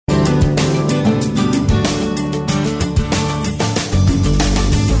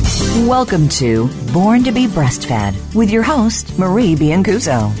Welcome to Born to be Breastfed with your host, Marie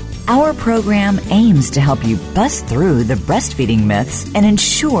Biancuso. Our program aims to help you bust through the breastfeeding myths and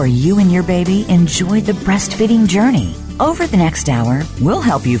ensure you and your baby enjoy the breastfeeding journey. Over the next hour, we'll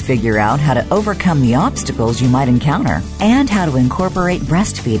help you figure out how to overcome the obstacles you might encounter and how to incorporate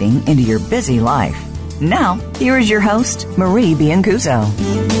breastfeeding into your busy life. Now, here is your host, Marie Biancuso.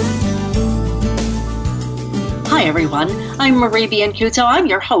 Hi, everyone. I'm Marie Biancuso. I'm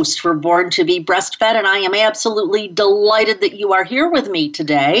your host for Born to be Breastfed, and I am absolutely delighted that you are here with me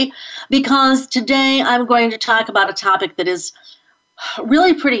today because today I'm going to talk about a topic that is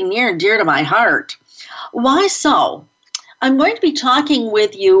really pretty near and dear to my heart. Why so? I'm going to be talking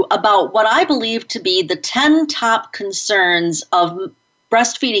with you about what I believe to be the 10 top concerns of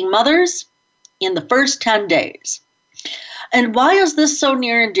breastfeeding mothers in the first 10 days. And why is this so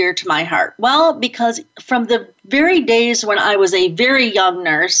near and dear to my heart? Well, because from the very days when I was a very young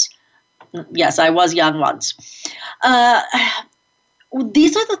nurse, yes, I was young once,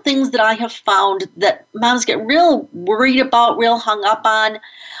 these are the things that I have found that moms get real worried about, real hung up on.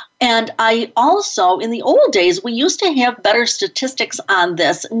 And I also, in the old days, we used to have better statistics on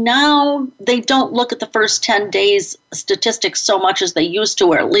this. Now they don't look at the first 10 days statistics so much as they used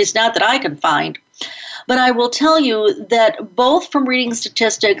to, or at least not that I can find. But I will tell you that both from reading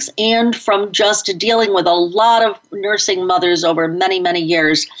statistics and from just dealing with a lot of nursing mothers over many, many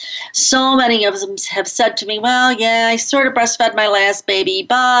years, so many of them have said to me, well, yeah, I sort of breastfed my last baby,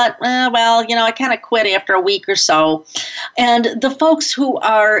 but, I kind of quit after a week or so. And the folks who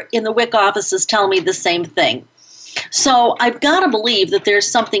are in the WIC offices tell me the same thing. So I've got to believe that there's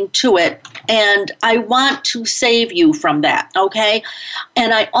something to it, and I want to save you from that, okay?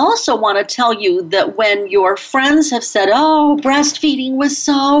 And I also want to tell you that when your friends have said, oh, breastfeeding was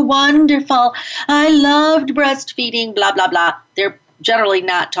so wonderful, I loved breastfeeding, blah, blah, blah, they're generally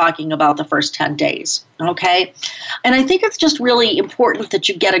not talking about the first 10 days, okay? And I think it's just really important that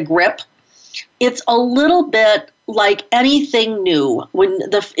you get a grip. It's a little bit like anything new.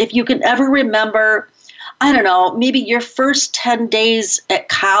 If you can ever remember, I don't know, maybe your first 10 days at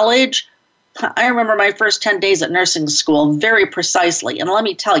college. I remember my first 10 days at nursing school very precisely. And let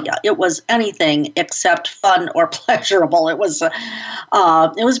me tell you, it was anything except fun or pleasurable. It was a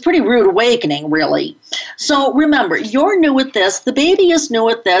pretty rude awakening, really. So remember, you're new at this, the baby is new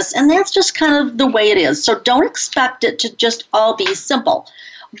at this, and that's just kind of the way it is. So don't expect it to just all be simple.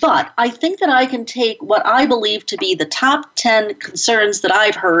 But I think that I can take what I believe to be the top 10 concerns that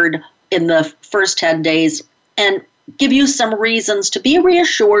I've heard in the first 10 days and give you some reasons to be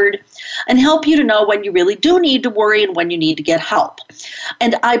reassured and help you to know when you really do need to worry and when you need to get help.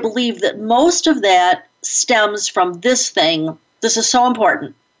 And I believe that most of that stems from this thing. This is so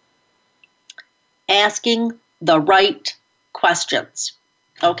important. Asking the right questions.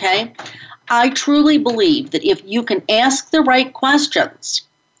 Okay? I truly believe that if you can ask the right questions,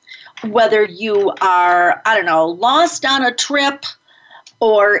 whether you are, lost on a trip,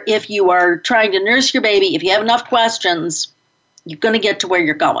 or if you are trying to nurse your baby, if you have enough questions, you're going to get to where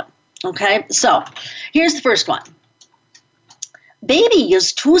you're going. Okay? So, here's the first one. Baby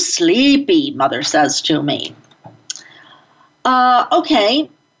is too sleepy, mother says to me. Okay.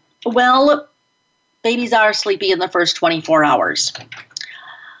 Well, babies are sleepy in the first 24 hours.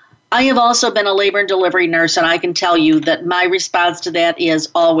 I have also been a labor and delivery nurse, and I can tell you that my response to that is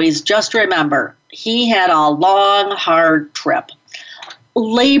always just remember, he had a long, hard trip.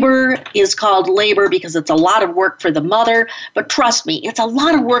 Labor is called labor because it's a lot of work for the mother, but trust me, it's a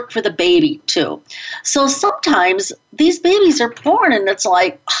lot of work for the baby too. So sometimes these babies are born and it's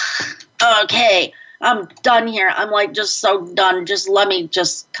like, okay, I'm done here. I'm like just so done. Just let me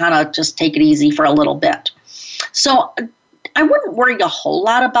just kind of just take it easy for a little bit. So I wouldn't worry a whole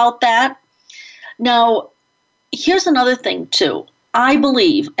lot about that. Now, here's another thing too. I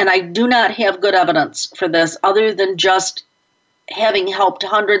believe, and I do not have good evidence for this other than just having helped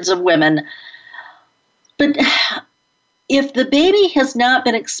hundreds of women. But if the baby has not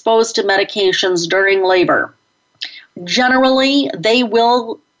been exposed to medications during labor, generally they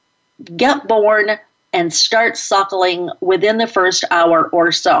will get born and start suckling within the first hour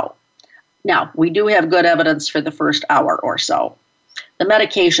or so. Now, we do have good evidence for the first hour or so. The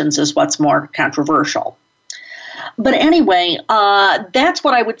medications is what's more controversial. But anyway, that's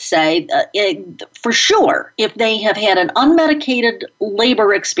what I would say. For sure, if they have had an unmedicated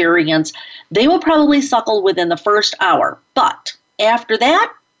labor experience, they will probably suckle within the first hour. But after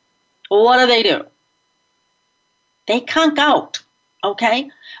that, what do? They conk out, okay?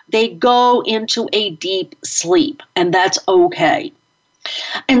 They go into a deep sleep, and that's okay.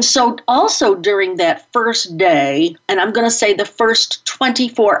 And so also during that first day, and I'm going to say the first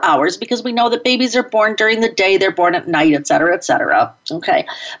 24 hours, because we know that babies are born during the day, they're born at night, et cetera, et cetera. Okay.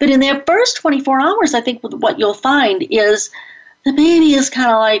 But in that first 24 hours, I think what you'll find is the baby is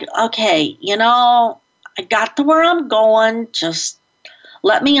kind of like, okay, I got to where I'm going. Just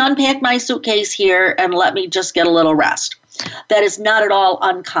let me unpack my suitcase here and let me just get a little rest. That is not at all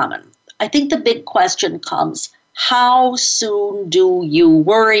uncommon. I think the big question comes, how soon do you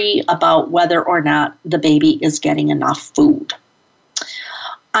worry about whether or not the baby is getting enough food?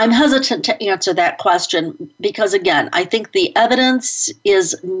 I'm hesitant to answer that question because, again, I think the evidence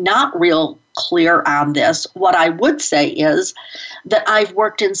is not real clear on this. What I would say is that I've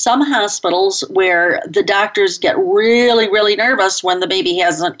worked in some hospitals where the doctors get really, really nervous when the baby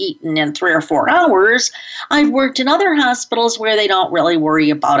hasn't eaten in 3 or 4 hours. I've worked in other hospitals where they don't really worry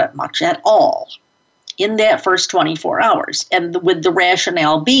about it much at all in that first 24 hours. And with the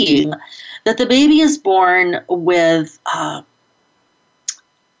rationale being that the baby is born with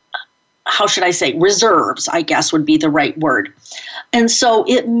reserves, I guess would be the right word. And so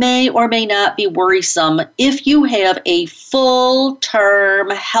it may or may not be worrisome if you have a full-term,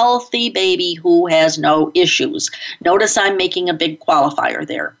 healthy baby who has no issues. Notice I'm making a big qualifier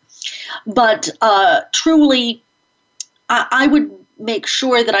there. But truly, I would make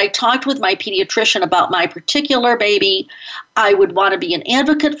sure that I talked with my pediatrician about my particular baby. I would want to be an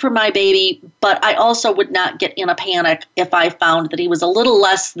advocate for my baby, but I also would not get in a panic if I found that he was a little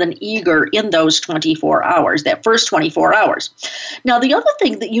less than eager in those 24 hours, that first 24 hours. Now, the other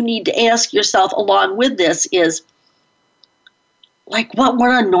thing that you need to ask yourself along with this is, like, what would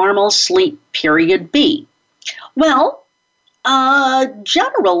a normal sleep period be? Well,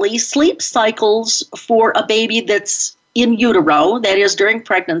 generally, sleep cycles for a baby that's in utero, that is during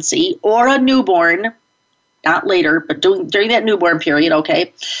pregnancy, or a newborn, not later, but during that newborn period,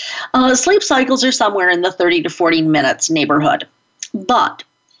 okay, sleep cycles are somewhere in the 30 to 40 minutes neighborhood. But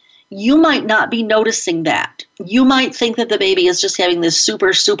you might not be noticing that. You might think that the baby is just having this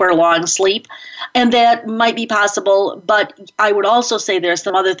super, super long sleep, and that might be possible, but I would also say there's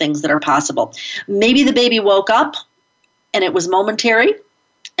some other things that are possible. Maybe the baby woke up, and it was momentary,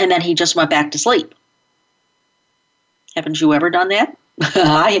 and then he just went back to sleep. Haven't you ever done that?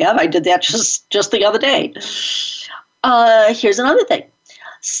 I have. I did that just the other day. Here's another thing.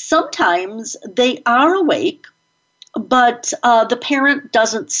 Sometimes they are awake, but the parent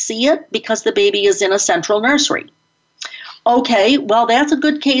doesn't see it because the baby is in a central nursery. Okay, well, that's a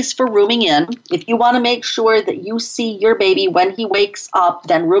good case for rooming in. If you want to make sure that you see your baby when he wakes up,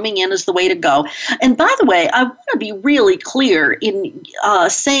 then rooming in is the way to go. And by the way, I want to be really clear in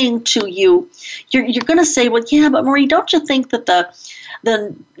saying to you, you're going to say, well, yeah, but Marie, don't you think that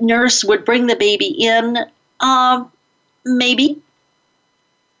the nurse would bring the baby in? Maybe.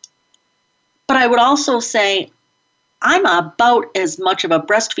 But I would also say, I'm about as much of a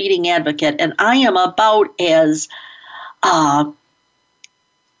breastfeeding advocate, and I am about as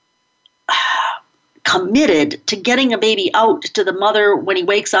committed to getting a baby out to the mother when he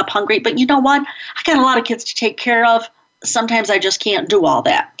wakes up hungry. But you know what? I got a lot of kids to take care of. Sometimes I just can't do all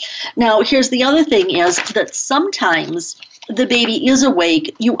that. Now, here's the other thing is that sometimes the baby is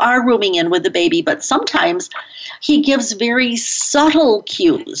awake. You are rooming in with the baby, but sometimes he gives very subtle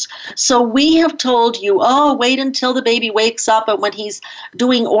cues. So we have told you, wait until the baby wakes up, and when he's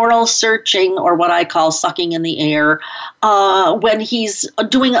doing oral searching, or what I call sucking in the air, when he's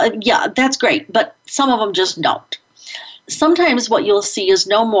doing, that's great, but some of them just don't. Sometimes what you'll see is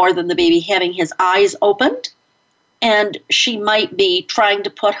no more than the baby having his eyes opened, and she might be trying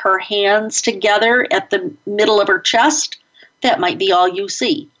to put her hands together at the middle of her chest. That might be all you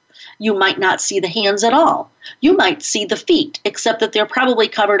see. You might not see the hands at all. You might see the feet, except that they're probably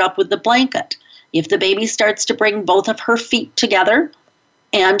covered up with the blanket. If the baby starts to bring both of her feet together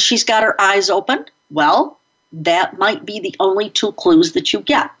and she's got her eyes open, well, that might be the only two clues that you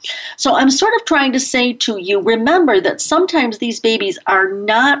get. So I'm sort of trying to say to you, remember that sometimes these babies are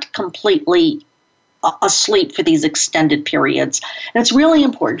not completely asleep for these extended periods. And it's really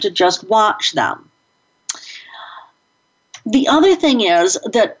important to just watch them. The other thing is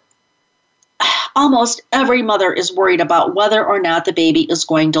that almost every mother is worried about whether or not the baby is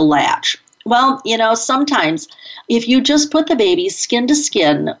going to latch. Well, sometimes if you just put the baby skin to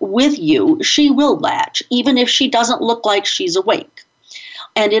skin with you, she will latch, even if she doesn't look like she's awake.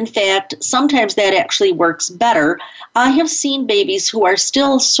 And in fact, sometimes that actually works better. I have seen babies who are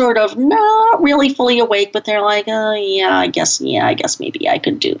still sort of not really fully awake, but they're like, I guess maybe I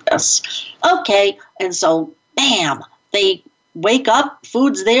could do this. Okay. And so, bam, they wake up,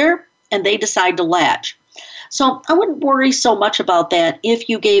 food's there, and they decide to latch. So I wouldn't worry so much about that if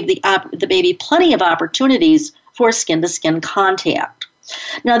you gave the baby plenty of opportunities for skin-to-skin contact.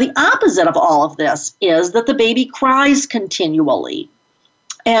 Now, the opposite of all of this is that the baby cries continually.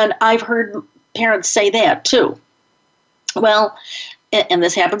 And I've heard parents say that too. Well, and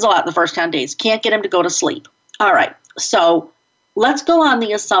this happens a lot in the first 10 days. Can't get him to go to sleep. All right, so let's go on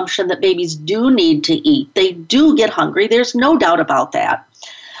the assumption that babies do need to eat. They do get hungry. There's no doubt about that.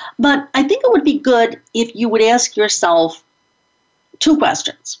 But I think it would be good if you would ask yourself 2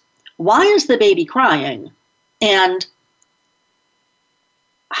 questions. Why is the baby crying? And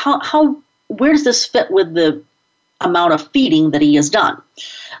where does this fit with the amount of feeding that he has done?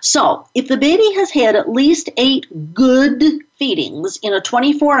 So if the baby has had at least 8 good feedings in a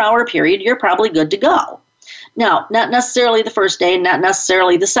 24-hour period, you're probably good to go. Now, not necessarily the first day, not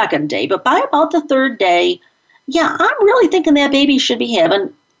necessarily the second day, but by about the 3rd day, yeah, I'm really thinking that baby should be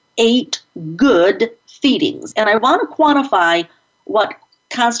having 8 good feedings. And I want to quantify what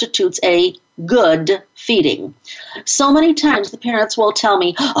constitutes a good feeding. So many times the parents will tell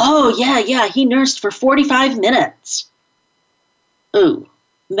me, oh, yeah, he nursed for 45 minutes. Ooh,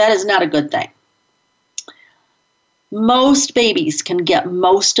 that is not a good thing. Most babies can get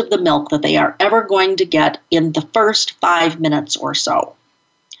most of the milk that they are ever going to get in the first 5 minutes or so.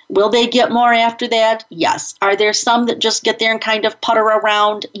 Will they get more after that? Yes. Are there some that just get there and kind of putter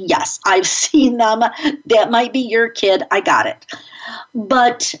around? Yes, I've seen them. That might be your kid. I got it.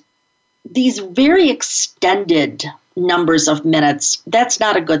 But these very extended numbers of minutes, that's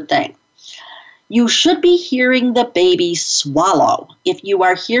not a good thing. You should be hearing the baby swallow. If you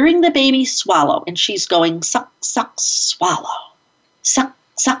are hearing the baby swallow and she's going suck, suck, swallow, suck,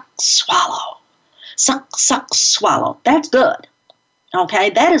 suck, swallow, suck, suck, swallow, that's good. Okay,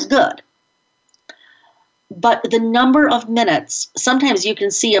 that is good. But the number of minutes, sometimes you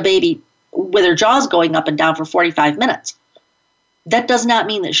can see a baby with her jaws going up and down for 45 minutes. That does not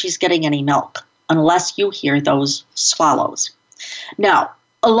mean that she's getting any milk unless you hear those swallows. Now,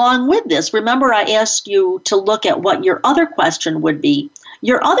 along with this, remember I asked you to look at what your other question would be.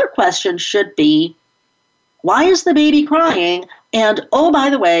 Your other question should be, why is the baby crying? And, oh, by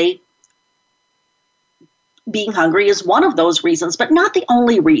the way, being hungry is one of those reasons, but not the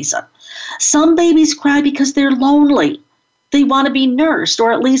only reason. Some babies cry because they're lonely. They want to be nursed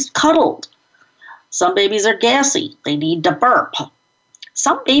or at least cuddled. Some babies are gassy. They need to burp.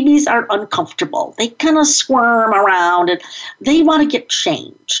 Some babies are uncomfortable. They kind of squirm around and they want to get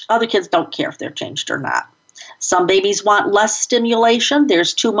changed. Other kids don't care if they're changed or not. Some babies want less stimulation.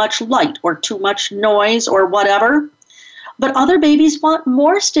 There's too much light or too much noise or whatever. But other babies want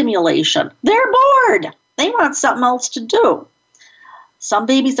more stimulation. They're bored. They want something else to do. Some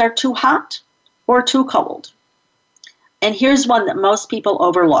babies are too hot or too cold. And here's one that most people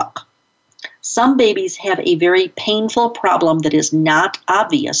overlook. Some babies have a very painful problem that is not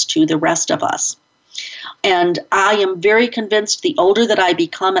obvious to the rest of us. And I am very convinced the older that I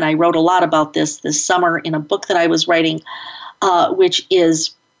become, and I wrote a lot about this summer in a book that I was writing, which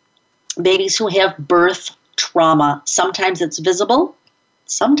is babies who have birth trauma. Sometimes it's visible,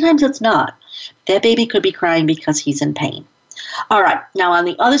 sometimes it's not. That baby could be crying because he's in pain. All right, now on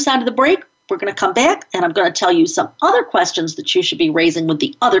the other side of the break, we're going to come back, and I'm going to tell you some other questions that you should be raising with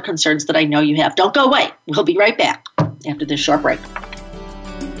the other concerns that I know you have. Don't go away. We'll be right back after this short break.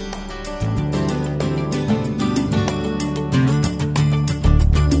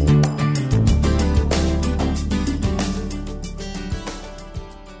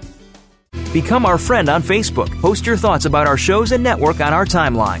 Become our friend on Facebook. Post your thoughts about our shows and network on our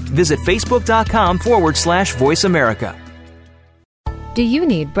timeline. Visit facebook.com/Voice America. Do you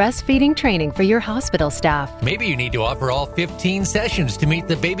need breastfeeding training for your hospital staff? Maybe you need to offer all 15 sessions to meet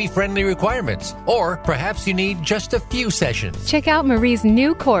the baby-friendly requirements. Or perhaps you need just a few sessions. Check out Marie's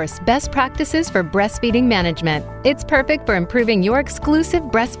new course, Best Practices for Breastfeeding Management. It's perfect for improving your exclusive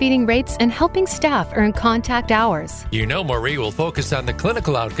breastfeeding rates and helping staff earn contact hours. You know Marie will focus on the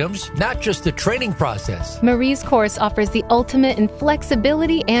clinical outcomes, not just the training process. Marie's course offers the ultimate in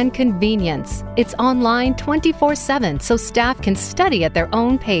flexibility and convenience. It's online 24/7, so staff can study at their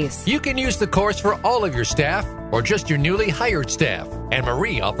own pace. You can use the course for all of your staff or just your newly hired staff. And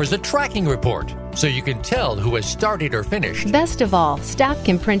Marie offers a tracking report, so you can tell who has started or finished. Best of all, staff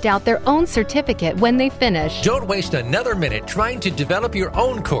can print out their own certificate when they finish. Don't waste another minute trying to develop your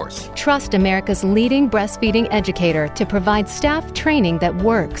own course. Trust America's leading breastfeeding educator to provide staff training that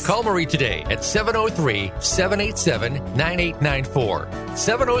works. Call Marie today at 703-787-9894.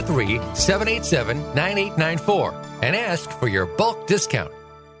 703-787-9894 and ask for your bulk discount.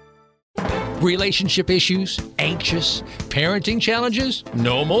 Relationship issues? Anxious? Parenting challenges?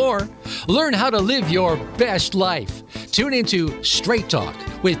 No more. Learn how to live your best life. Tune into Straight Talk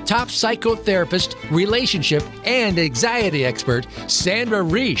with top psychotherapist, relationship, and anxiety expert Sandra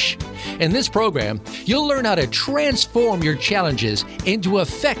Reish. In this program, you'll learn how to transform your challenges into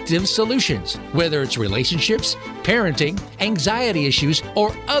effective solutions, whether it's relationships, parenting, anxiety issues,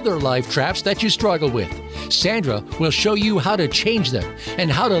 or other life traps that you struggle with. Sandra will show you how to change them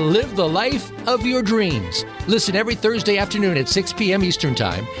and how to live the life of your dreams. Listen every Thursday afternoon at 6 p.m. Eastern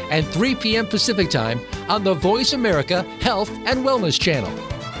Time and 3 p.m. Pacific Time on the Voice America Health and Wellness Channel.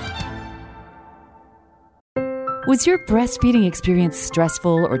 Was your breastfeeding experience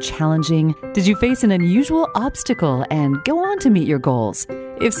stressful or challenging? Did you face an unusual obstacle and go on to meet your goals?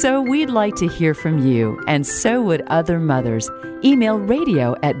 If so, we'd like to hear from you, and so would other mothers. Email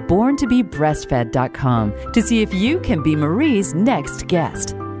radio@borntobebreastfed.com to see if you can be Marie's next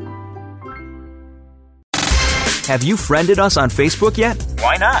guest. Have you friended us on Facebook yet?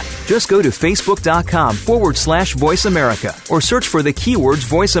 Why not? Just go to facebook.com/Voice America or search for the keywords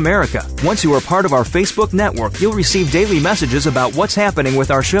Voice America. Once you are part of our Facebook network, you'll receive daily messages about what's happening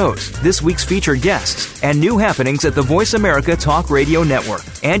with our shows, this week's featured guests, and new happenings at the Voice America Talk Radio Network.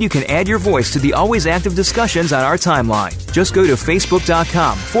 And you can add your voice to the always active discussions on our timeline. Just go to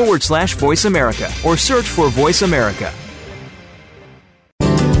facebook.com/Voice America or search for Voice America.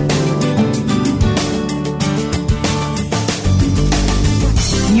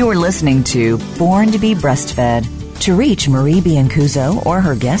 You're listening to Born to be Breastfed. To reach Marie Biancuzzo or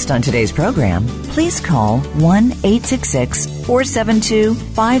her guest on today's program, please call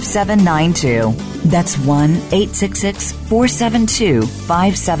 1-866-472-5792. That's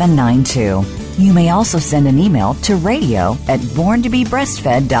 1-866-472-5792. You may also send an email to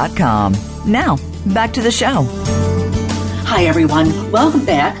radio@borntobebreastfed.com. Now, back to the show. Hi, everyone. Welcome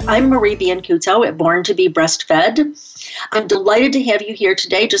back. I'm Marie Biancuzzo at Born to be Breastfed. I'm delighted to have you here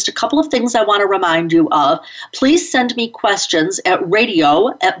today. Just a couple of things I want to remind you of. Please send me questions at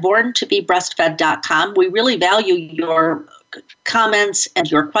radio@borntobebreastfed.com. We really value your comments and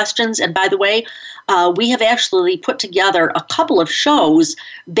your questions. And by the way, we have actually put together a couple of shows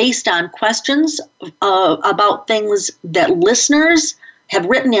based on questions about things that listeners have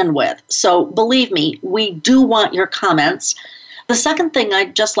written in with. So believe me, we do want your comments. The second thing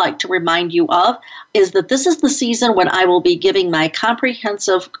I'd just like to remind you of is that this is the season when I will be giving my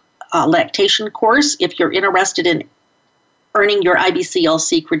comprehensive lactation course if you're interested in earning your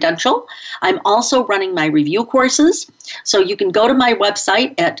IBCLC credential. I'm also running my review courses. So you can go to my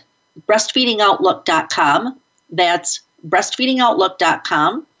website at breastfeedingoutlook.com. That's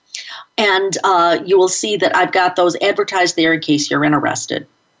breastfeedingoutlook.com. And you will see that I've got those advertised there in case you're interested.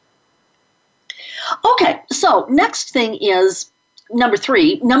 Okay, so next thing is number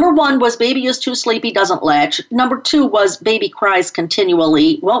 3. Number 1 was baby is too sleepy, doesn't latch. Number 2 was baby cries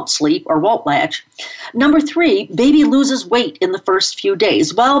continually, won't sleep or won't latch. Number 3, baby loses weight in the first few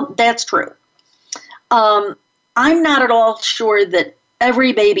days. Well, that's true. I'm not at all sure that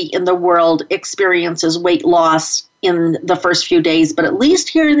every baby in the world experiences weight loss in the first few days, but at least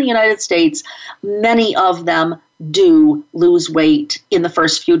here in the United States, many of them do lose weight in the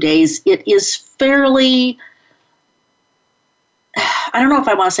first few days. It is fairly, I don't know if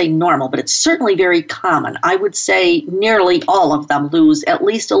I want to say normal, but it's certainly very common. I would say nearly all of them lose at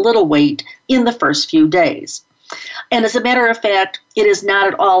least a little weight in the first few days. And as a matter of fact, it is not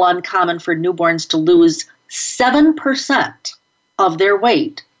at all uncommon for newborns to lose 7% of their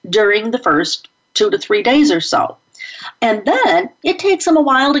weight during the first 2 to 3 days or so. And then it takes them a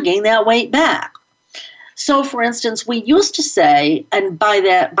while to gain that weight back. So, for instance, we used to say, and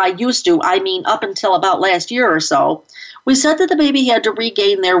by used to, I mean up until about last year or so, we said that the baby had to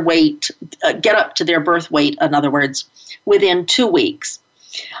regain their weight, get up to their birth weight, in other words, within 2 weeks.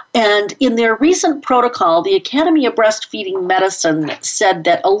 And in their recent protocol, the Academy of Breastfeeding Medicine said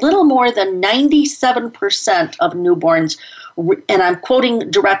that a little more than 97% of newborns, and I'm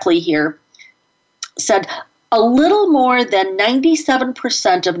quoting directly here, said a little more than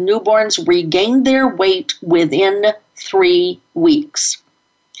 97% of newborns regained their weight within 3 weeks.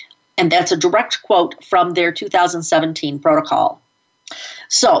 And that's a direct quote from their 2017 protocol.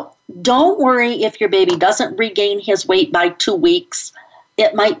 So don't worry if your baby doesn't regain his weight by 2 weeks.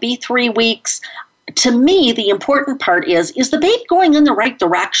 It might be 3 weeks. To me, the important part is the baby going in the right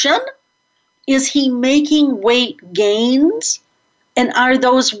direction? Is he making weight gains? And are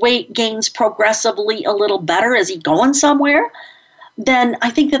those weight gains progressively a little better? Is he going somewhere? Then I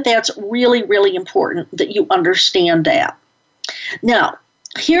think that that's really, really important that you understand that. Now,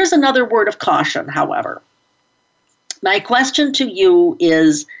 here's another word of caution, however. My question to you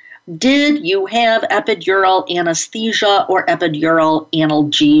is, Did you have epidural anesthesia or epidural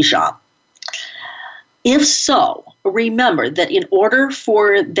analgesia? If so, remember that in order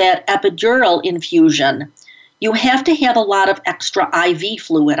for that epidural infusion, you have to have a lot of extra IV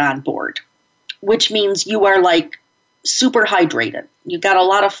fluid on board, which means you are like super hydrated. You got a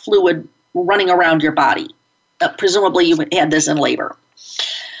lot of fluid running around your body. Presumably you had this in labor.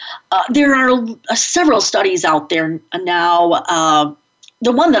 There are several studies out there now.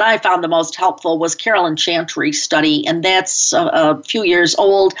 The one that I found the most helpful was Carolyn Chantry's study, and that's a few years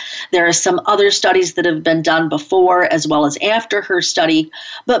old. There are some other studies that have been done before as well as after her study.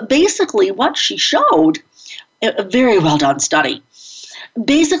 But basically what she showed, a very well done study,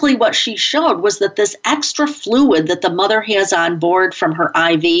 basically what she showed was that this extra fluid that the mother has on board from her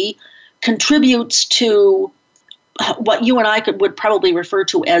IV contributes to what you and I would probably refer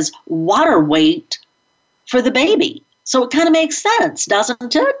to as water weight for the baby. So it kind of makes sense,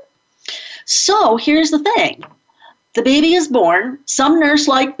 doesn't it? So here's the thing. The baby is born. Some nurse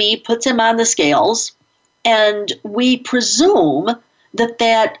like me puts him on the scales, and we presume that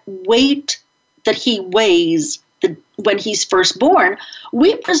that weight that he weighs when he's first born,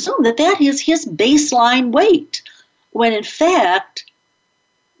 we presume that that is his baseline weight, when in fact,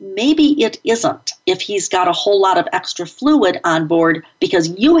 maybe it isn't if he's got a whole lot of extra fluid on board because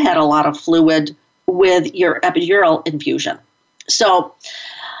you had a lot of fluid with your epidural infusion. So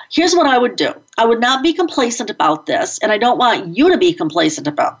here's what I would do. I would not be complacent about this, and I don't want you to be complacent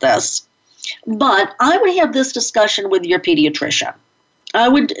about this, but I would have this discussion with your pediatrician. I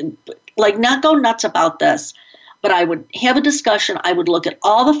would not go nuts about this, but I would have a discussion. I would look at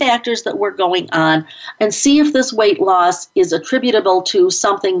all the factors that were going on and see if this weight loss is attributable to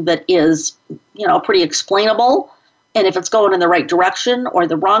something that is, pretty explainable, and if it's going in the right direction or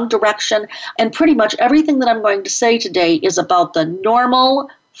the wrong direction. And pretty much everything that I'm going to say today is about the normal,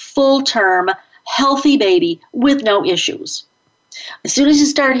 full-term, healthy baby with no issues. As soon as you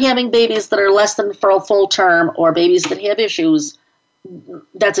start having babies that are less than for a full term or babies that have issues,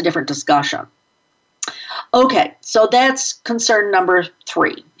 that's a different discussion. Okay, so that's concern number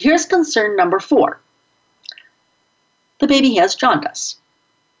 3. Here's concern number 4. The baby has jaundice.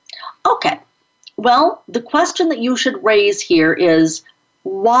 Okay, well, the question that you should raise here is,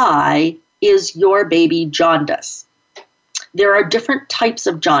 why is your baby jaundice? There are different types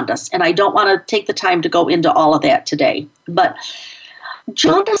of jaundice, and I don't want to take the time to go into all of that today. But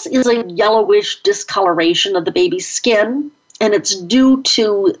jaundice is a yellowish discoloration of the baby's skin, and it's due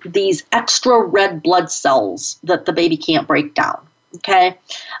to these extra red blood cells that the baby can't break down, okay?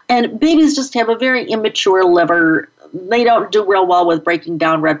 And babies just have a very immature liver. They don't do real well with breaking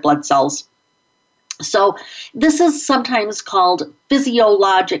down red blood cells. So this is sometimes called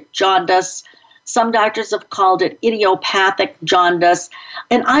physiologic jaundice. Some doctors have called it idiopathic jaundice.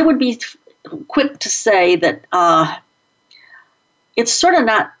 And I would be quick to say that it's sort of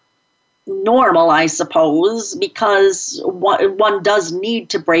not normal, I suppose, because one does need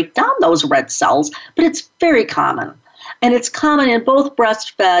to break down those red cells, but it's very common. And it's common in both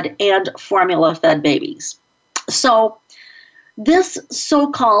breastfed and formula-fed babies. So this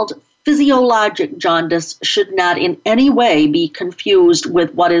so-called physiologic jaundice should not in any way be confused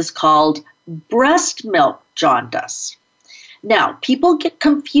with what is called breast milk jaundice. Now, people get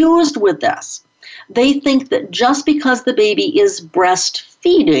confused with this. They think that just because the baby is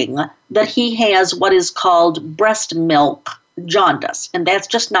breastfeeding, that he has what is called breast milk jaundice, and that's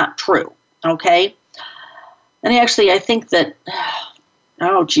just not true, okay? And actually, I think that,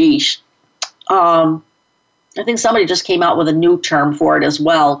 I think somebody just came out with a new term for it as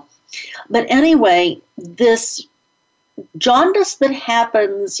well. But anyway, this jaundice that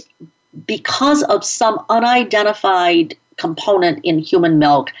happens because of some unidentified component in human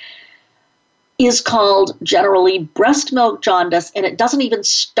milk is called generally breast milk jaundice, and it doesn't even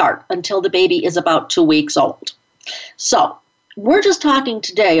start until the baby is about 2 weeks old. So we're just talking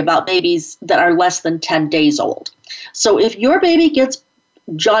today about babies that are less than 10 days old. So if your baby gets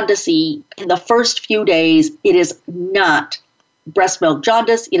jaundice-y in the first few days, it is not breast milk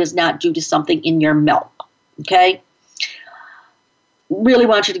jaundice. It is not due to something in your milk, okay? Really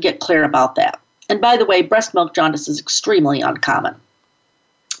want you to get clear about that. And by the way, breast milk jaundice is extremely uncommon.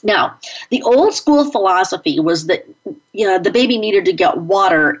 Now, the old school philosophy was that the baby needed to get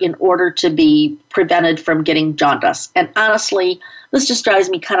water in order to be prevented from getting jaundice. And honestly, this just drives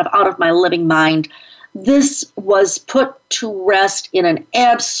me kind of out of my living mind. This was put to rest in an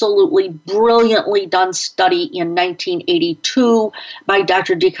absolutely brilliantly done study in 1982 by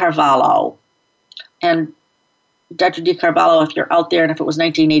Dr. Di Carvalho. And Dr. DiCarvalho, if you're out there, and if it was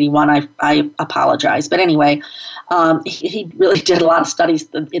 1981, I apologize. But anyway, he really did a lot of studies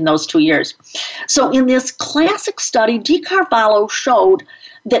in those 2 years. So in this classic study, DiCarvalho showed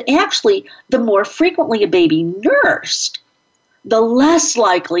that actually the more frequently a baby nursed, the less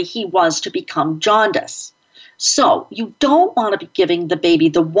likely he was to become jaundice. So you don't want to be giving the baby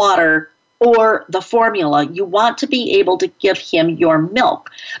the water or the formula. You want to be able to give him your milk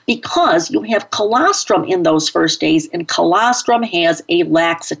because you have colostrum in those first days, and colostrum has a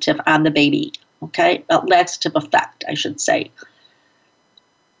laxative on the baby, okay? A laxative effect, I should say.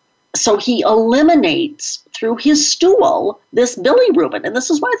 So he eliminates through his stool this bilirubin, and this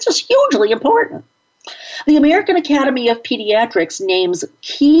is why it's just hugely important. The American Academy of Pediatrics names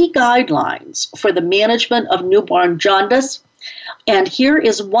key guidelines for the management of newborn jaundice, and here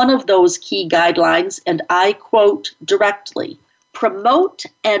is one of those key guidelines, and I quote directly: promote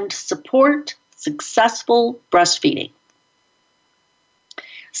and support successful breastfeeding.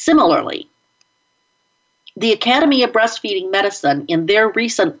 Similarly, the Academy of Breastfeeding Medicine, in their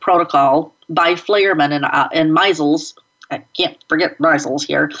recent protocol by Flaherman and Meisels, I can't forget Meisels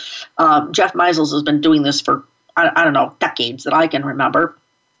here. Jeff Meisels has been doing this for, I don't know, decades that I can remember.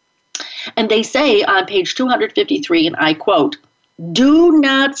 And they say on page 253, and I quote, do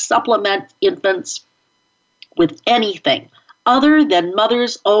not supplement infants with anything other than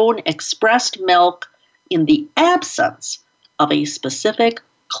mother's own expressed milk in the absence of a specific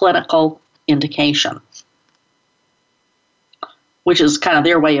clinical indication. Which is kind of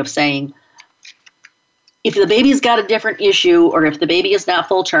their way of saying, if the baby's got a different issue or if the baby is not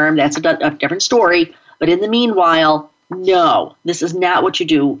full term, that's a different story. But in the meanwhile, no, this is not what you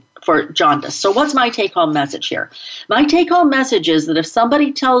do for jaundice. So what's my take-home message here? My take-home message is that if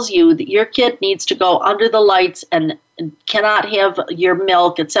somebody tells you that your kid needs to go under the lights and cannot have your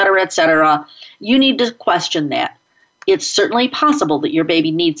milk, et cetera, you need to question that. It's certainly possible that your baby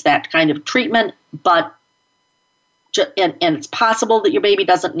needs that kind of treatment, but and it's possible that your baby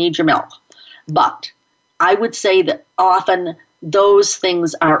doesn't need your milk. But I would say that often those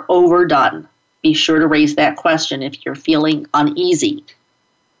things are overdone. Be sure to raise that question if you're feeling uneasy.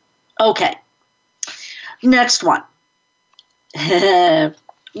 Okay, next one.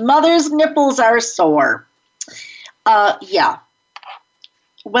 Mother's nipples are sore. Yeah.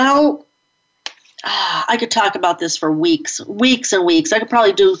 Well, I could talk about this for weeks and weeks. I could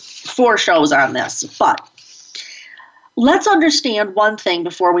probably do 4 shows on this, but let's understand one thing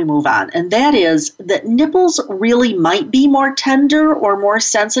before we move on, and that is that nipples really might be more tender or more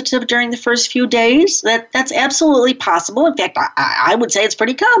sensitive during the first few days. That's absolutely possible. In fact, I would say it's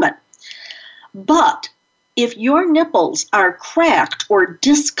pretty common. But if your nipples are cracked or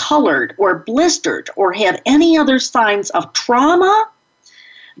discolored or blistered or have any other signs of trauma,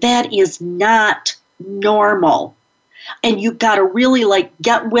 that is not normal. And you've got to really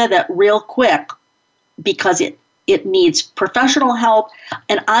get with it real quick because it needs professional help.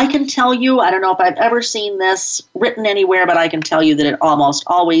 And I can tell you, I don't know if I've ever seen this written anywhere, but I can tell you that it almost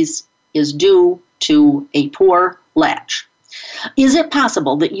always is due to a poor latch. Is it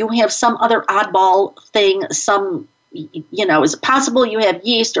possible that you have some other oddball thing, is it possible you have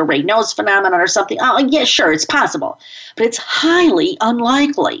yeast or Raynaud's phenomenon or something? Oh, yeah, sure, it's possible. But it's highly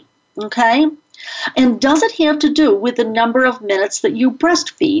unlikely, okay? And does it have to do with the number of minutes that you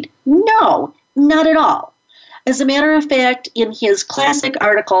breastfeed? No, not at all. As a matter of fact, in his classic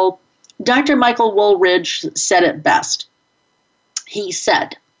article, Dr. Michael Woolridge said it best. He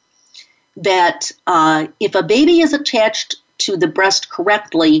said that if a baby is attached to the breast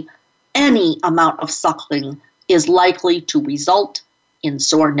correctly, any amount of suckling is likely to result in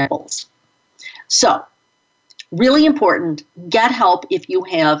sore nipples. So, really important, get help if you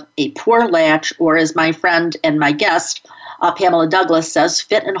have a poor latch, or as my friend and my guest, Pamela Douglas says,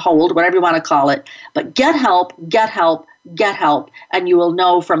 fit and hold, whatever you want to call it. But get help, and you will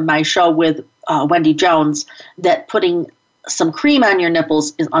know from my show with Wendy Jones that putting some cream on your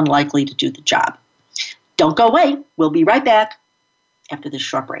nipples is unlikely to do the job. Don't go away. We'll be right back after this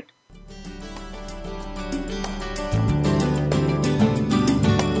short break.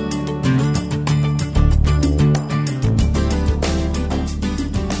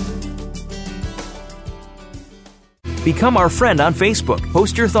 Become our friend on Facebook.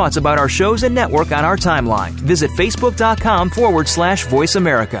 Post your thoughts about our shows and network on our timeline. Visit facebook.com/Voice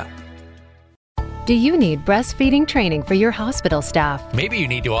America. Do you need breastfeeding training for your hospital staff? Maybe you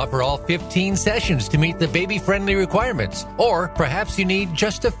need to offer all 15 sessions to meet the baby-friendly requirements, or perhaps you need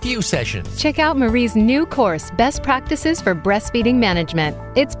just a few sessions. Check out Marie's new course, Best Practices for Breastfeeding Management.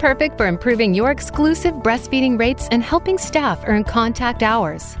 It's perfect for improving your exclusive breastfeeding rates and helping staff earn contact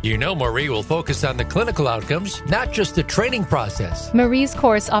hours. You know Marie will focus on the clinical outcomes, not just the training process. Marie's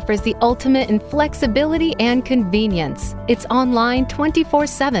course offers the ultimate in flexibility and convenience. It's online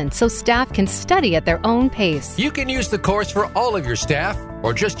 24/7, so staff can study at their own pace. You can use the course for all of your staff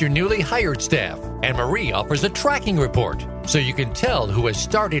or just your newly hired staff. And Marie offers a tracking report, so you can tell who has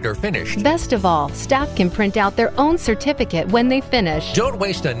started or finished. Best of all, staff can print out their own certificate when they finish. Don't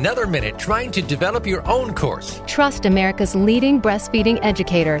waste another minute trying to develop your own course. Trust America's leading breastfeeding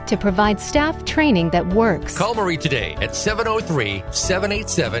educator to provide staff training that works. Call Marie today at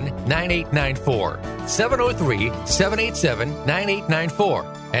 703-787-9894. 703-787-9894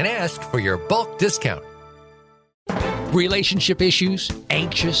 and ask for your bulk discount. Relationship issues?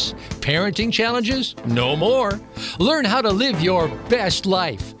 Anxious? Parenting challenges? No more. Learn how to live your best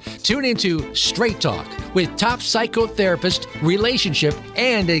life. Tune into Straight Talk with top psychotherapist, relationship,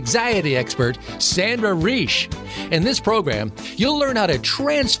 and anxiety expert Sandra Reish. In this program, you'll learn how to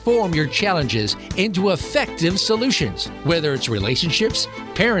transform your challenges into effective solutions, whether it's relationships,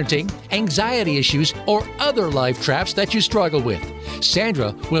 parenting, anxiety issues, or other life traps that you struggle with.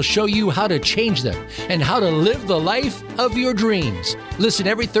 Sandra will show you how to change them and how to live the life of your dreams. Listen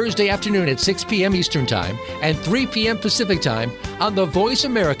every Thursday afternoon at 6 p.m. Eastern Time and 3 p.m. Pacific Time on the Voice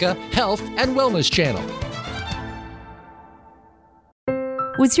America Health and Wellness Channel.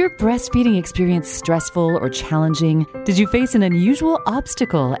 Was your breastfeeding experience stressful or challenging? Did you face an unusual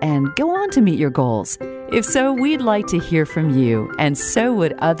obstacle and go on to meet your goals? If so, we'd like to hear from you, and so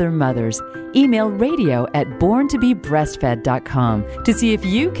would other mothers. Email radio@borntobebreastfed.com to see if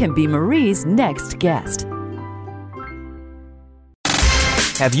you can be Marie's next guest.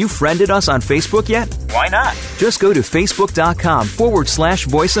 Have you friended us on Facebook yet? Why not? Just go to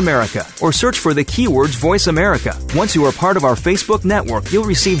facebook.com/Voice America or search for the keywords Voice America. Once you are part of our Facebook network, you'll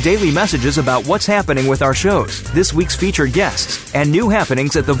receive daily messages about what's happening with our shows, this week's featured guests, and new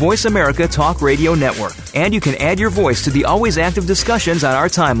happenings at the Voice America Talk Radio Network. And you can add your voice to the always active discussions on our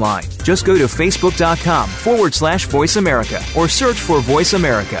timeline. Just go to facebook.com/Voice America or search for Voice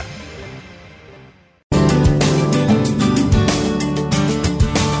America.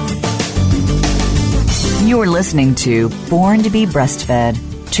 You're listening to Born to be Breastfed.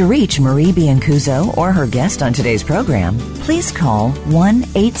 To reach Marie Biancuzzo or her guest on today's program, please call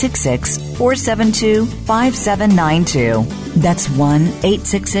 1-866-472-5792. That's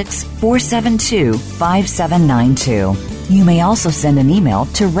 1-866-472-5792. You may also send an email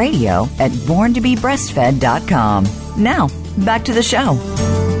to radio@borntobebreastfed.com. Now, back to the show.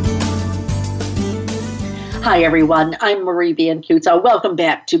 Hi, everyone. I'm Marie Biancuzzo. Welcome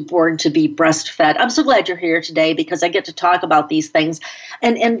back to Born to be Breastfed. I'm so glad you're here today because I get to talk about these things.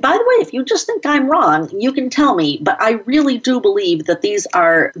 And by the way, if you just think I'm wrong, you can tell me. But I really do believe that these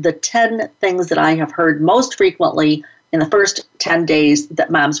are the 10 things that I have heard most frequently in the first 10 days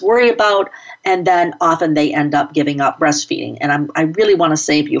that moms worry about, and then often they end up giving up breastfeeding. And I really want to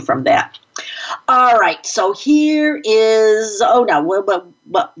save you from that. All right, so here is,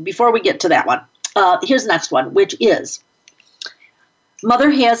 but before we get to that one, here's the next one, which is mother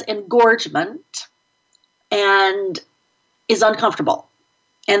has engorgement and is uncomfortable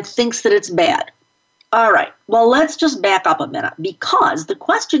and thinks that it's bad. All right, well, let's just back up a minute, because the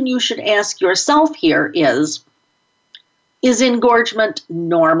question you should ask yourself here is engorgement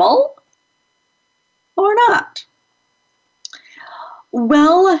normal or not?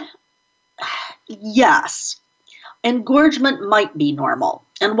 Well, yes, engorgement might be normal.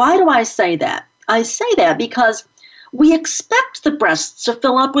 And why do I say that? I say that because we expect the breasts to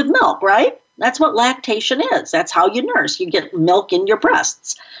fill up with milk, right? That's what lactation is. That's how you nurse. You get milk in your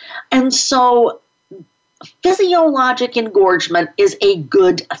breasts. And so physiologic engorgement is a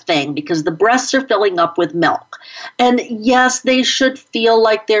good thing because the breasts are filling up with milk. And yes, they should feel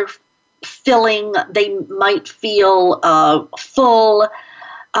like they're filling. They might feel full.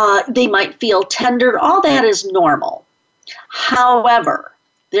 They might feel tender. All that is normal. However,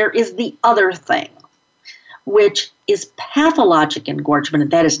 there is the other thing, which is pathologic engorgement,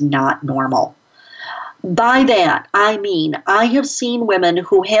 and that is not normal. By that, I mean I have seen women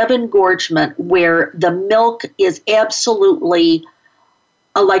who have engorgement where the milk is absolutely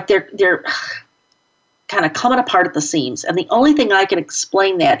like they're kind of coming apart at the seams. And the only thing I can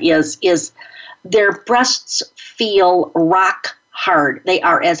explain that is their breasts feel rock hard. They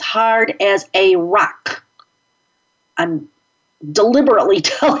are as hard as a rock. deliberately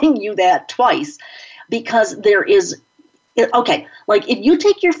telling you that twice, because there is, okay, like if you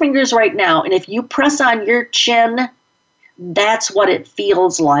take your fingers right now and if you press on your chin, that's what it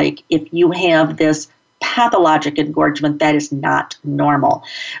feels like if you have this pathologic engorgement. That is not normal.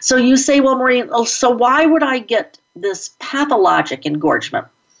 So you say, well, Marie, so why would I get this pathologic engorgement?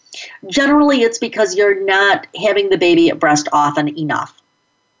 Generally, it's because you're not having the baby at breast often enough.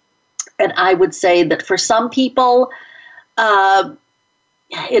 And I would say that for some people,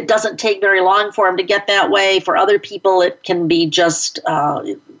 it doesn't take very long for them to get that way. For other people, it can be just,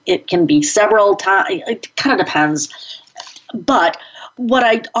 it can be several times. It kind of depends. But what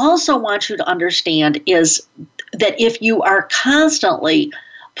I also want you to understand is that if you are constantly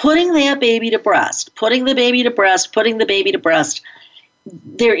putting that baby to breast, putting the baby to breast, putting the baby to breast,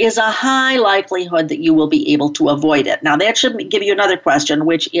 there is a high likelihood that you will be able to avoid it. Now, that should give you another question,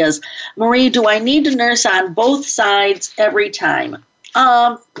 which is, Marie, do I need to nurse on both sides every time?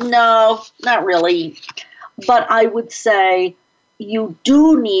 No, not really. But I would say you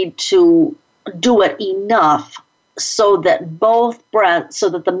do need to do it enough so that so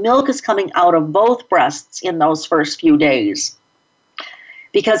that the milk is coming out of both breasts in those first few days.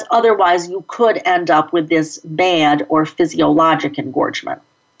 Because otherwise you could end up with this bad or physiologic engorgement.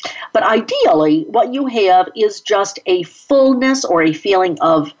 But ideally, what you have is just a fullness or a feeling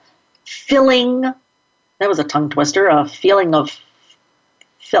of filling. That was a tongue twister, a feeling of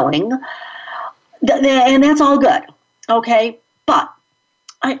filling. And that's all good, okay? But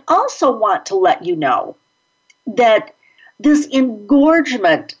I also want to let you know that this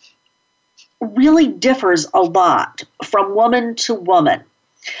engorgement really differs a lot from woman to woman.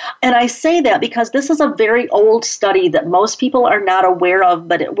 And I say that because this is a very old study that most people are not aware of,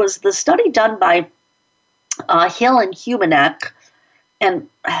 but it was the study done by Hill and Humanek. And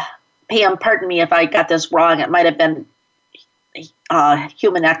Pam, pardon me if I got this wrong. It might have been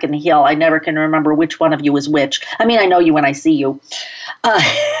Humanek and Hill. I never can remember which one of you is which. I mean, I know you when I see you.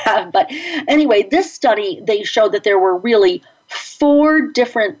 But anyway, this study, they showed that there were really 4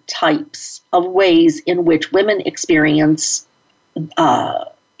 different types of ways in which women experience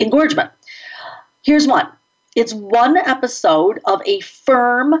engorgement. Here's one. It's one episode of a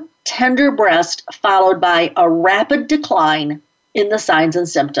firm, tender breast followed by a rapid decline in the signs and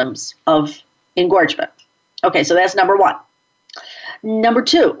symptoms of engorgement. Okay, so that's number 1. Number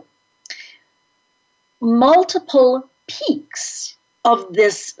 2, multiple peaks of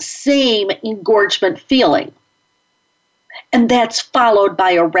this same engorgement feeling, and that's followed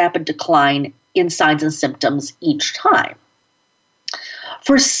by a rapid decline in signs and symptoms each time.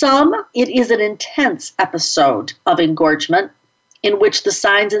 For some, it is an intense episode of engorgement in which the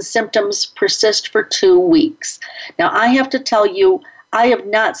signs and symptoms persist for 2 weeks. Now, I have to tell you, I have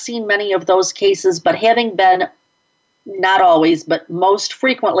not seen many of those cases, but having been, not always, but most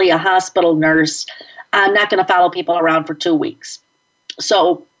frequently a hospital nurse, I'm not going to follow people around for 2 weeks.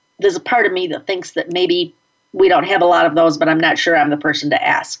 So there's a part of me that thinks that maybe we don't have a lot of those, but I'm not sure I'm the person to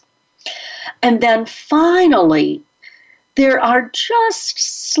ask. And then finally, there are just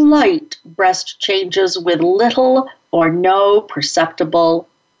slight breast changes with little or no perceptible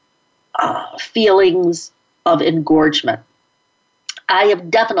feelings of engorgement. I have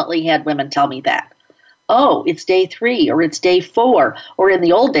definitely had women tell me that. Oh, it's day 3 or it's day 4. Or in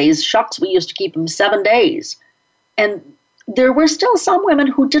the old days, shucks, we used to keep them 7 days. And there were still some women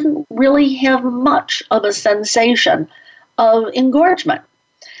who didn't really have much of a sensation of engorgement.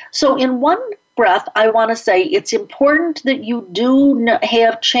 So in one breath, I want to say it's important that you do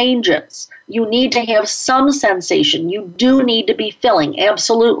have changes. You need to have some sensation. You do need to be filling,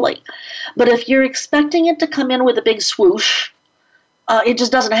 absolutely. But if you're expecting it to come in with a big swoosh, it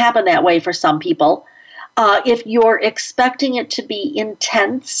just doesn't happen that way for some people. If you're expecting it to be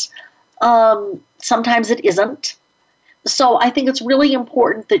intense, sometimes it isn't. So I think it's really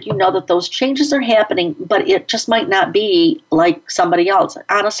important that you know that those changes are happening, but it just might not be like somebody else.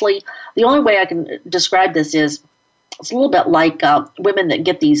 Honestly, the only way I can describe this is it's a little bit like women that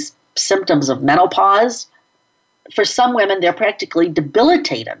get these symptoms of menopause. For some women, they're practically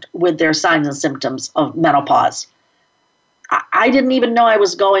debilitated with their signs and symptoms of menopause. I didn't even know I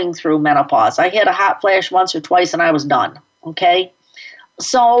was going through menopause. I had a hot flash once or twice and I was done, okay?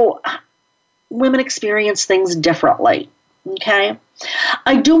 So women experience things differently, okay?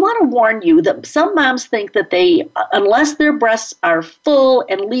 I do want to warn you that some moms think that they, unless their breasts are full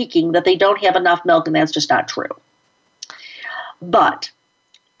and leaking, that they don't have enough milk, and that's just not true. But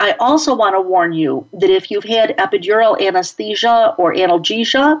I also want to warn you that if you've had epidural anesthesia or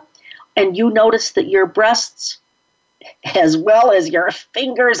analgesia, and you notice that your breasts as well as your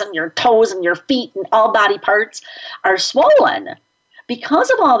fingers and your toes and your feet and all body parts are swollen because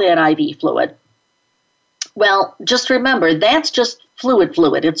of all that IV fluid, well, just remember, that's just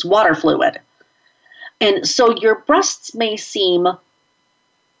fluid. It's water fluid. And so your breasts may seem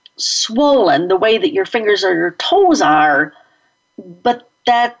swollen the way that your fingers or your toes are, but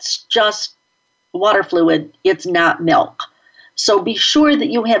that's just water fluid. It's not milk. So be sure that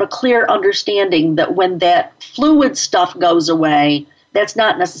you have a clear understanding that when that fluid stuff goes away, that's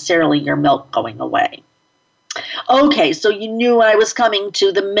not necessarily your milk going away. Okay, so you knew I was coming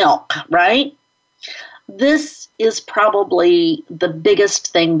to the milk, right? This is probably the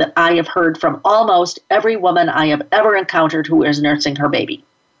biggest thing that I have heard from almost every woman I have ever encountered who is nursing her baby.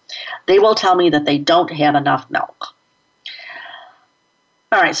 They will tell me that they don't have enough milk.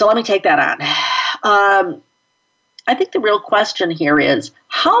 All right, so let me take that on. I think the real question here is,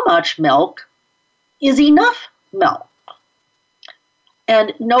 how much milk is enough milk?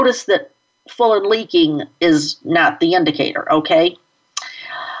 And notice that full and leaking is not the indicator, okay?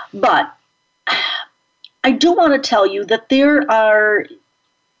 But I do want to tell you that there are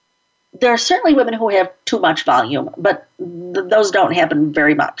certainly women who have too much volume, but those don't happen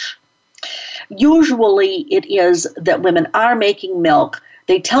very much. Usually it is that women are making milk.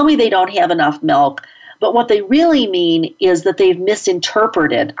 They tell me they don't have enough milk, but what they really mean is that they've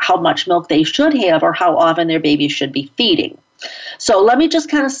misinterpreted how much milk they should have or how often their baby should be feeding. So let me just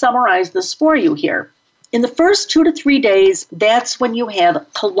kind of summarize this for you here. In the first 2 to 3 days, that's when you have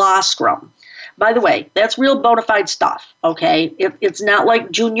colostrum. By the way, that's real bona fide stuff, okay? It's not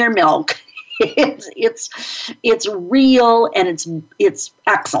like junior milk. It's real and it's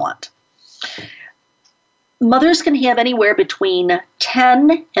excellent. Mothers can have anywhere between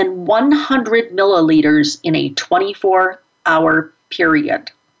 10 and 100 milliliters in a 24-hour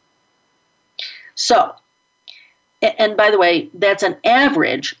period. So, and by the way, that's an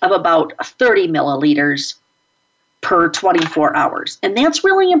average of about 30 milliliters per 24 hours. And that's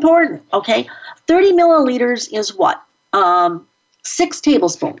really important, okay? 30 milliliters is what? 6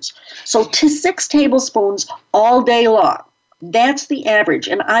 tablespoons. So 6 tablespoons all day long. That's the average.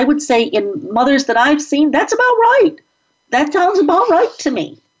 And I would say in mothers that I've seen, that's about right. That sounds about right to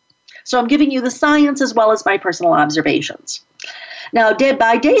me. So I'm giving you the science as well as my personal observations. Now,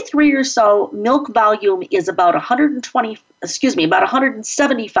 by day 3 or so, milk volume is about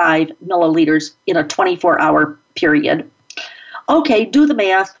 175 milliliters in a 24-hour period. Okay, do the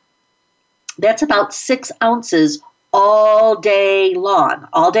math. That's about 6 ounces all day long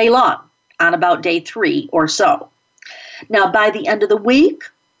on about day 3 or so. Now, by the end of the week,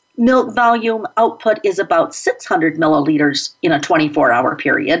 milk volume output is about 600 milliliters in a 24-hour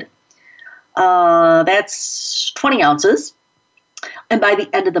period. That's 20 ounces. And by the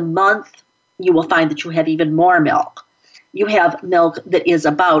end of the month, you will find that you have even more milk. You have milk that is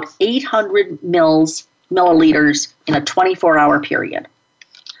about 800 milliliters in a 24-hour period.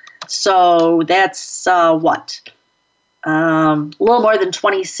 So that's a little more than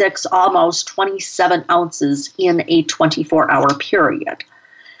 26, almost 27 ounces in a 24-hour period.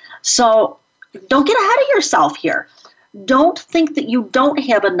 So don't get ahead of yourself here. Don't think that you don't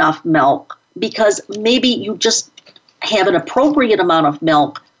have enough milk because maybe you just have an appropriate amount of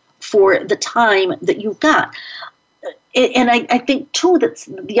milk for the time that you've got. And I think, too, that's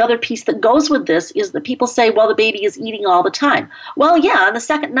the other piece that goes with this is that people say, well, the baby is eating all the time. Well, yeah, on the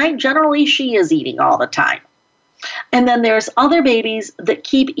second night, generally she is eating all the time. And then there's other babies that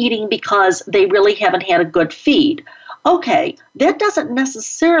keep eating because they really haven't had a good feed. Okay, that doesn't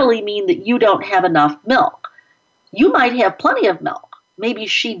necessarily mean that you don't have enough milk. You might have plenty of milk. Maybe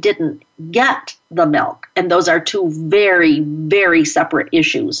she didn't get the milk. And those are two very, very separate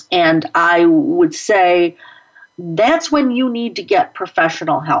issues. And I would say that's when you need to get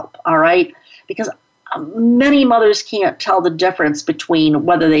professional help, all right? Because many mothers can't tell the difference between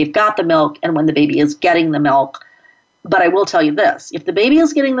whether they've got the milk and when the baby is getting the milk. But I will tell you this, if the baby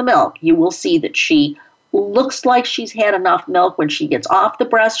is getting the milk, you will see that she looks like she's had enough milk when she gets off the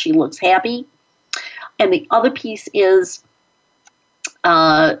breast. She looks happy. And the other piece is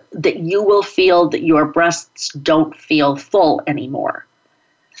that you will feel that your breasts don't feel full anymore.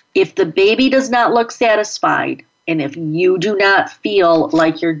 If the baby does not look satisfied, and if you do not feel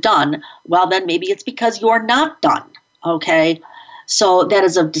like you're done, well, then maybe it's because you're not done, okay? So that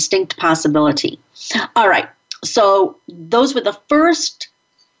is a distinct possibility. All right, so those were the first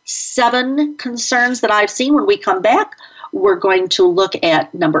 7 concerns that I've seen. When we come back, we're going to look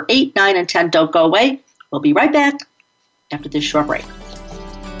at number 8, 9, and 10. Don't go away. We'll be right back after this short break.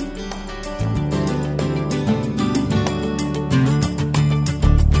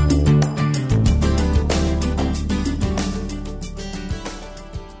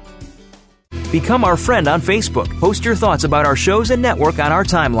 Become our friend on Facebook. Post your thoughts about our shows and network on our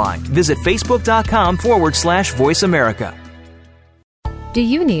timeline. Visit facebook.com/Voice America. Do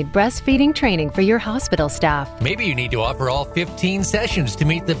you need breastfeeding training for your hospital staff? Maybe you need to offer all 15 sessions to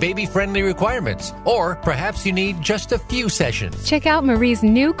meet the baby-friendly requirements. Or perhaps you need just a few sessions. Check out Marie's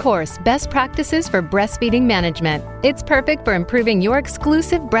new course, Best Practices for Breastfeeding Management. It's perfect for improving your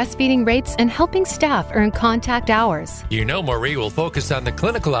exclusive breastfeeding rates and helping staff earn contact hours. You know Marie will focus on the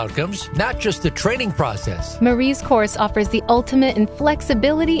clinical outcomes, not just the training process. Marie's course offers the ultimate in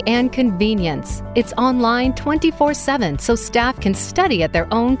flexibility and convenience. It's online 24/7, so staff can study at their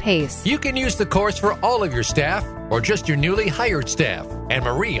own pace. You can use the course for all of your staff or just your newly hired staff. And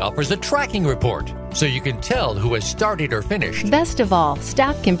Marie offers a tracking report, so you can tell who has started or finished. Best of all,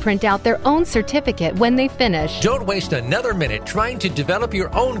 staff can print out their own certificate when they finish. Don't waste another minute trying to develop your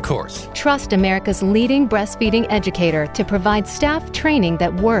own course. Trust America's leading breastfeeding educator to provide staff training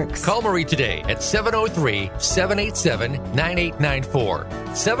that works. Call Marie today at 703-787-9894.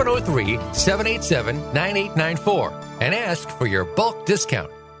 703-787-9894 and ask for your bulk discount.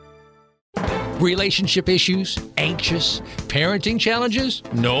 Relationship issues? Anxious? Parenting challenges?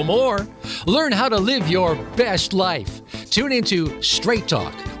 No more. Learn how to live your best life. Tune into Straight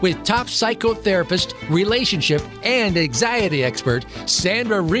Talk with top psychotherapist, relationship, and anxiety expert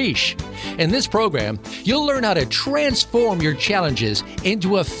Sandra Reish. In this program, you'll learn how to transform your challenges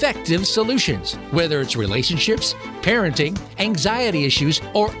into effective solutions, whether it's relationships, parenting, anxiety issues,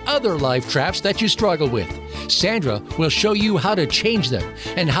 or other life traps that you struggle with. Sandra will show you how to change them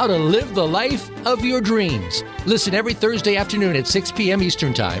and how to live the life of your dreams. Listen every Thursday afternoon at 6 p.m.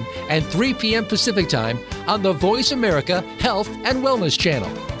 Eastern Time and 3 p.m. Pacific Time on the Voice America Health and Wellness Channel.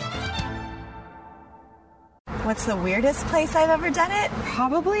 What's the weirdest place I've ever done it?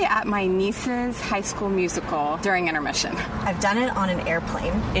 Probably at my niece's high school musical during intermission. I've done it on an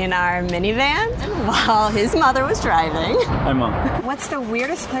airplane. In our minivan while his mother was driving. Hi, Mom. What's the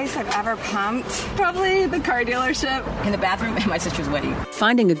weirdest place I've ever pumped? Probably the car dealership. In the bathroom at my sister's wedding.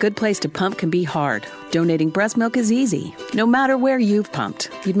 Finding a good place to pump can be hard. Donating breast milk is easy. No matter where you've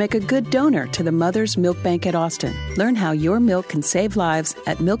pumped, you'd make a good donor to the Mother's Milk Bank at Austin. Learn how your milk can save lives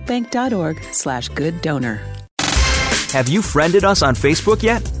at milkbank.org/gooddonor. Have you friended us on Facebook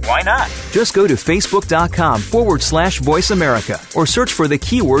yet? Why not? Just go to facebook.com/Voice America or search for the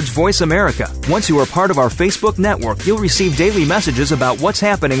keywords Voice America. Once you are part of our Facebook network, you'll receive daily messages about what's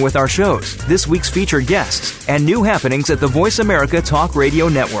happening with our shows, this week's featured guests, and new happenings at the Voice America Talk Radio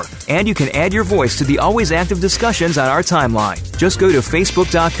Network. And you can add your voice to the always active discussions on our timeline. Just go to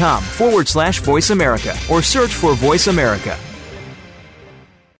facebook.com/Voice America or search for Voice America.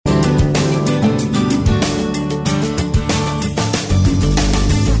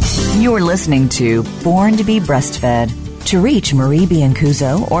 You're listening to Born to be Breastfed. To reach Marie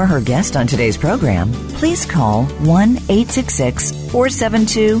Biancuzzo or her guest on today's program, please call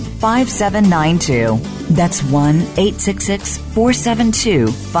 1-866-472-5792. That's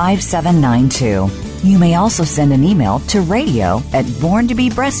 1-866-472-5792. You may also send an email to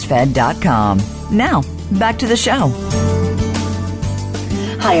radio@borntobebreastfed.com. Now, back to the show.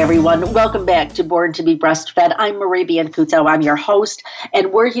 Hi, everyone. Welcome back to Born to be Breastfed. I'm Marie Biancuzzo. I'm your host,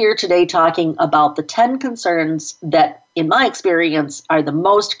 and we're here today talking about the 10 concerns that, in my experience, are the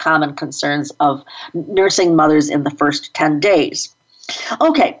most common concerns of nursing mothers in the first 10 days.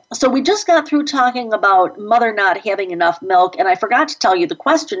 Okay, so we just got through talking about mother not having enough milk, and I forgot to tell you the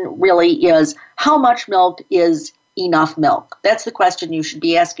question really is, how much milk is enough milk? That's the question you should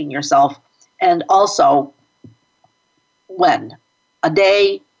be asking yourself, and also, when? A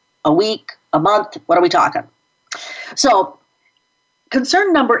day, a week, a month, what are we talking? So,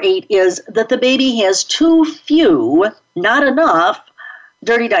 concern number 8 is that the baby has too few, not enough,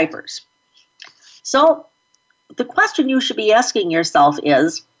 dirty diapers. So, the question you should be asking yourself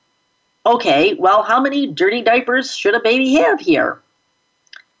is, okay, well, how many dirty diapers should a baby have here?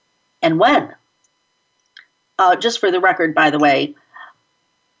 And when? Just for the record, by the way,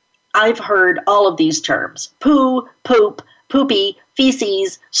 I've heard all of these terms. Poo, poop, poopy,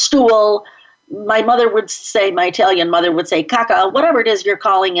 feces, stool. My mother would say, my Italian mother would say caca, whatever it is you're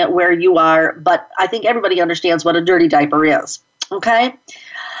calling it where you are, but I think everybody understands what a dirty diaper is, okay?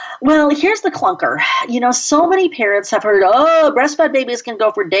 Well, here's the clunker. You know, so many parents have heard, oh, breastfed babies can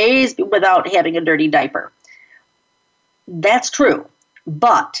go for days without having a dirty diaper. That's true,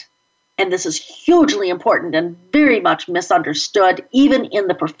 but, and this is hugely important and very much misunderstood, even in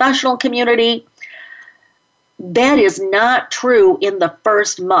the professional community, that is not true in the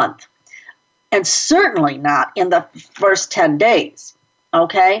first month, and certainly not in the first 10 days,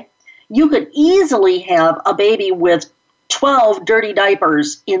 okay? You could easily have a baby with 12 dirty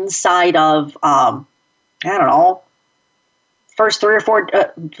diapers inside of, first 3 or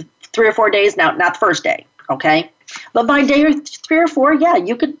 4 days. Now, not the first day, okay? But by day 3 or 4, yeah,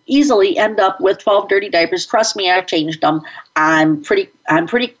 you could easily end up with 12 dirty diapers. Trust me, I've changed them. I'm pretty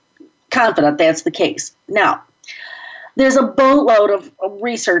confident that's the case. Now, there's a boatload of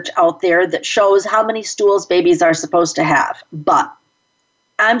research out there that shows how many stools babies are supposed to have. But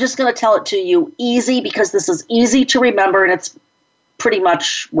I'm just going to tell it to you easy because this is easy to remember and it's pretty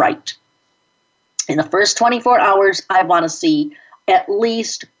much right. In the first 24 hours, I want to see at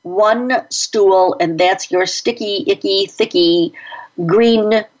least 1 stool, and that's your sticky, icky, thicky,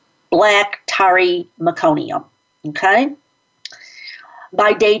 green, black, tarry meconium. Okay?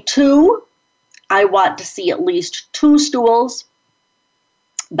 By day 2, I want to see at least 2 stools.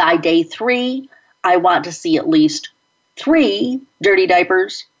 By day 3, I want to see at least 3 dirty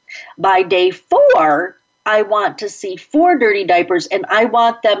diapers. By day 4, I want to see 4 dirty diapers, and I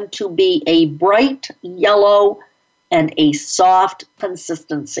want them to be a bright yellow and a soft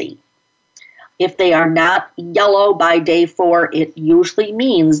consistency. If they are not yellow by day 4, it usually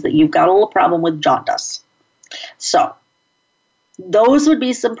means that you've got a little problem with jaundice. So, those would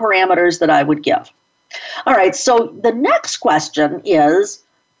be some parameters that I would give. All right, so the next question is,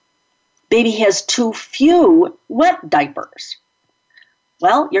 baby has too few wet diapers.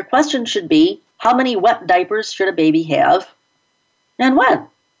 Well, your question should be, how many wet diapers should a baby have and when?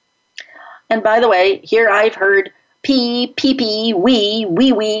 And by the way, here I've heard pee, pee-pee,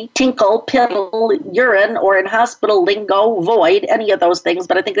 wee, tinkle, piddle, urine, or in hospital lingo, void, any of those things,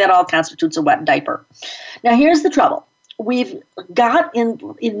 but I think that all constitutes a wet diaper. Now, here's the trouble. We've got in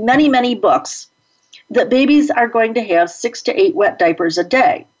many, many books that babies are going to have 6 to 8 wet diapers a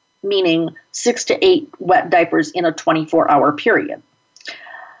day, meaning 6 to 8 wet diapers in a 24-hour period.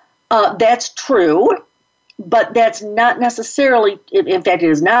 That's true, but that's not necessarily, in fact, it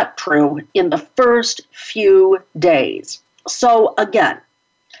is not true in the first few days. So again,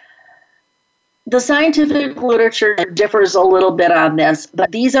 the scientific literature differs a little bit on this,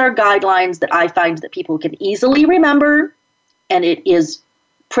 but these are guidelines that I find that people can easily remember, and it is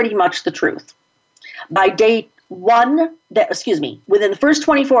pretty much the truth. By day 1, within the first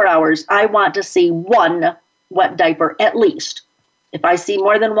 24 hours, I want to see 1 wet diaper at least. If I see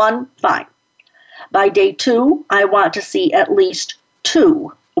more than 1, fine. By day 2, I want to see at least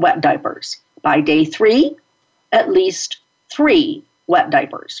 2 wet diapers. By day 3, at least 3 wet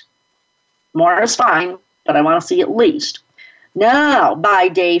diapers. More is fine, but I want to see at least. Now, by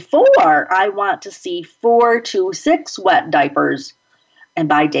day 4, I want to see 4 to 6 wet diapers. And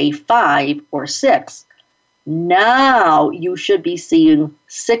by day 5 or 6, now you should be seeing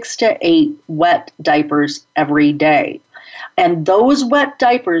 6 to 8 wet diapers every day. And those wet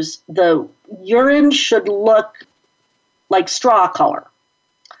diapers, the urine should look like straw color.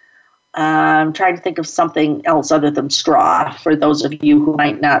 I'm trying to think of something else other than straw for those of you who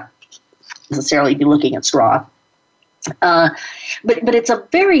might not necessarily be looking at straw. But it's a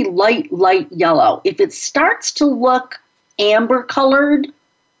very light yellow. If it starts to look amber colored,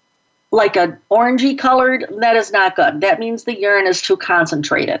 like an orangey colored, that is not good. That means the urine is too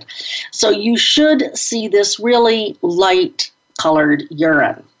concentrated. So you should see this really light colored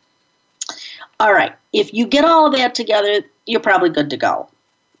urine. All right, if you get all of that together, you're probably good to go.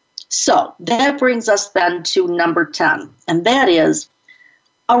 So that brings us then to number 10, and that is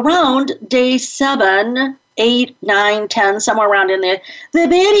around day 7, 8, 9, 10, somewhere around in there, the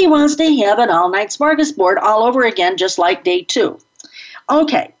baby wants to have an all-night smorgasbord all over again, just like day 2.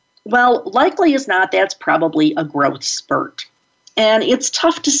 Okay. Well, likely as not, that's probably a growth spurt. And it's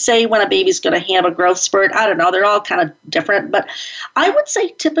tough to say when a baby's going to have a growth spurt. I don't know. They're all kind of different. But I would say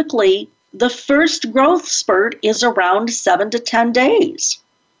typically the first growth spurt is around 7 to 10 days.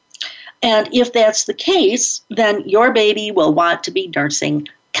 And if that's the case, then your baby will want to be nursing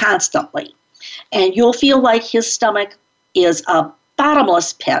constantly. And you'll feel like his stomach is a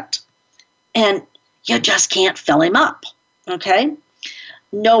bottomless pit. And you just can't fill him up. Okay?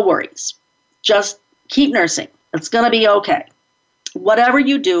 No worries. Just keep nursing. It's going to be okay. Whatever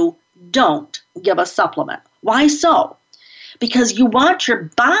you do, don't give a supplement. Why so? Because you want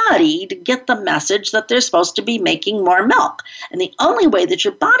your body to get the message that they're supposed to be making more milk. And the only way that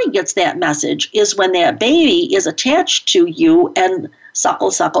your body gets that message is when that baby is attached to you and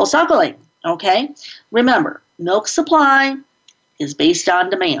suckling. Okay? Remember, milk supply is based on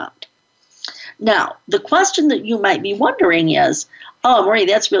demand. Now, the question that you might be wondering is, oh, Marie,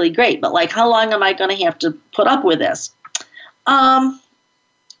 that's really great, but like, how long am I going to have to put up with this?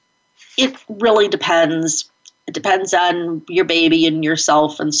 It really depends. It depends on your baby and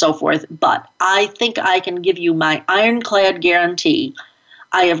yourself and so forth. But I think I can give you my ironclad guarantee.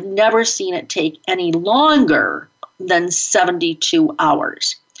 I have never seen it take any longer than 72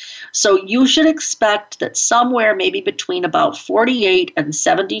 hours. So you should expect that somewhere maybe between about 48 and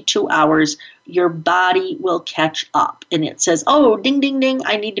 72 hours, your body will catch up. And it says, oh, ding, ding, ding,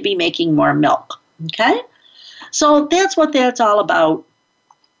 I need to be making more milk. Okay? So that's what that's all about.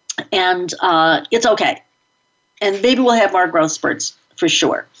 And it's okay. And baby will have more growth spurts for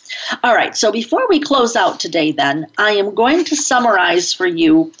sure. All right, so before we close out today then, I am going to summarize for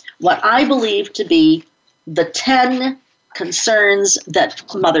you what I believe to be the 10 concerns that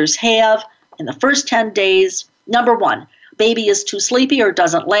mothers have in the first 10 days. Number 1, baby is too sleepy or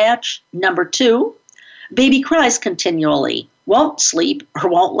doesn't latch. Number 2, baby cries continually, won't sleep or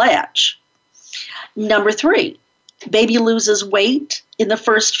won't latch. Number 3, baby loses weight in the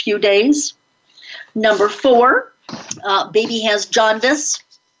first few days. Number 4, baby has jaundice,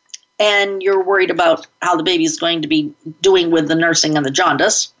 and you're worried about how the baby is going to be doing with the nursing and the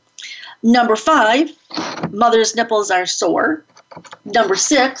jaundice. Number 5, mother's nipples are sore. Number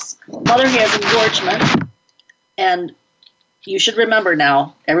 6, mother has engorgement. And you should remember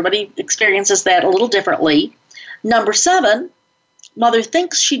now, everybody experiences that a little differently. Number 7, mother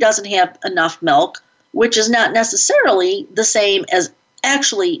thinks she doesn't have enough milk, which is not necessarily the same as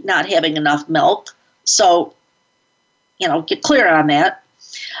actually not having enough milk. So, get clear on that.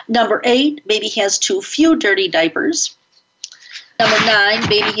 Number 8, baby has too few dirty diapers. Number 9,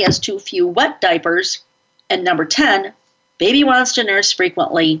 baby has too few wet diapers. And number 10, baby wants to nurse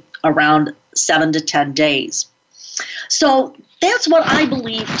frequently around 7 to 10 days. So that's what I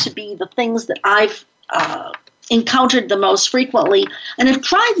believe to be the things that I've encountered the most frequently, and I've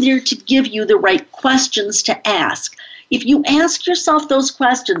tried there to give you the right questions to ask. If you ask yourself those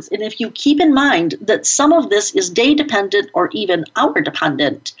questions, and if you keep in mind that some of this is day dependent or even hour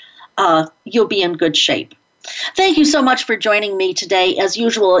dependent, you'll be in good shape. Thank you so much for joining me today. As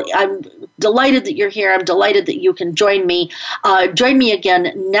usual, I'm delighted that you're here. I'm delighted that you can join me. Join me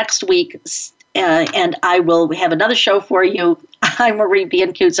again next week, and I will have another show for you. I'm Marie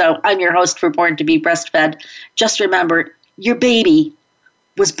Biancuzzo. I'm your host for Born to be Breastfed. Just remember, your baby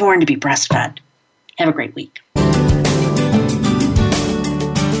was born to be breastfed. Have a great week.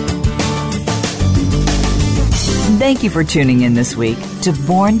 Thank you for tuning in this week to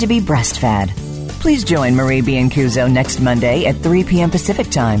Born to be Breastfed. Please join Marie Biancuzzo next Monday at 3 p.m. Pacific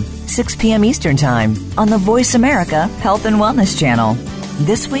Time, 6 p.m. Eastern Time on the Voice America Health and Wellness Channel.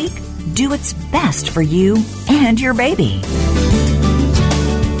 This week, do what's best for you and your baby.